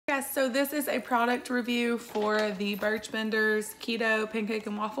Yes, so this is a product review for the Birch Benders Keto Pancake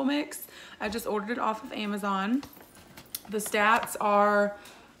and Waffle Mix. I just ordered it off of Amazon. The stats are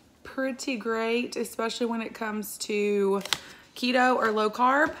pretty great, especially when it comes to keto or low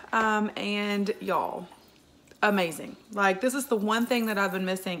carb. And y'all, amazing. Like, this is the one thing that I've been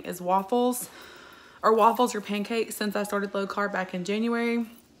missing is waffles or pancakes since I started low carb back in January.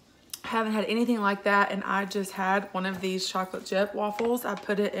 Haven't had anything like that, and I just had one of these chocolate chip waffles. I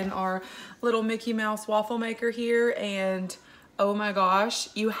put it in our little Mickey Mouse waffle maker here, and oh my gosh,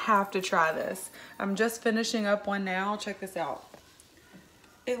 you have to try this. I'm just finishing up one now. Check this out.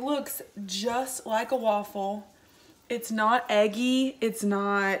 It looks just like a waffle. It's not eggy. It's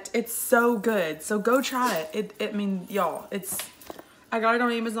so good. So go try it. I mean, y'all, I got it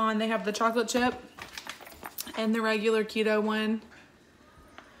on Amazon. They have the chocolate chip and the regular keto one.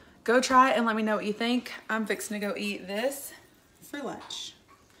 Go try it and let me know what you think. I'm fixing to go eat this for lunch.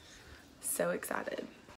 So excited.